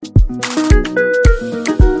I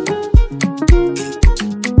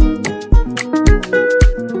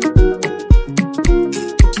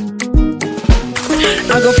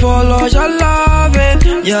go follow your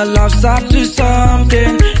loving, your love's up to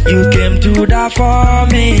something. You came to die for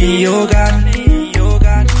me, oh God.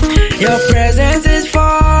 Your presence is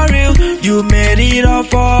for real, you made it all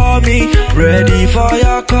for me. Ready for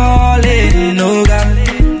your calling, oh God.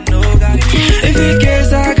 If it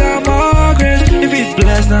cares, I got more grace. If it's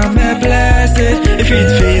blessed, I'm a blessed. If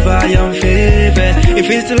it's favor, I'm favored. If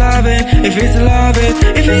it's loving, if it's loving.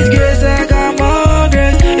 If it's grace, I got more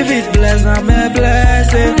grace. If it's blessed, I'm a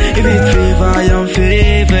blessed. If it's favor, I'm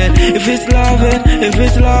favored. If it's loving,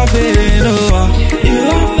 oh,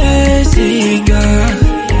 you're amazing, God.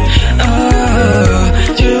 Oh,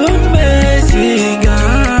 you're amazing,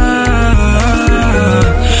 God.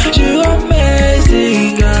 You're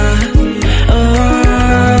amazing, God.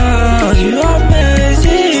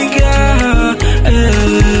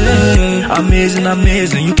 Amazing,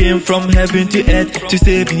 amazing, you came from heaven to earth to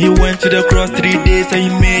save me. You went to the cross 3 days and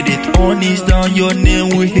you made it. On knees down, your name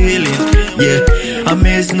we're healing. Yeah,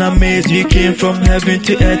 amazing, amazing, you came from heaven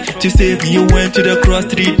to earth to save me. You went to the cross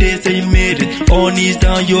 3 days and you made it. On knees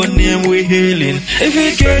down, your name we're healing. If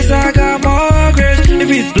it's grace, I got more grace. If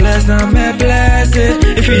it's blessed, I'm a blessed.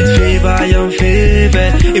 If it's favor, I'm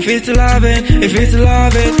favored. If it's loving, if it's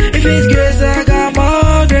loving. If it's grace, I got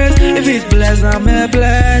more grace. If it's blessed, I'm a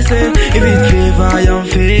blessed. If it's favor, I'm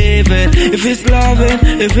favored. If it's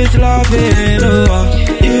loving,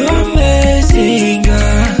 oh.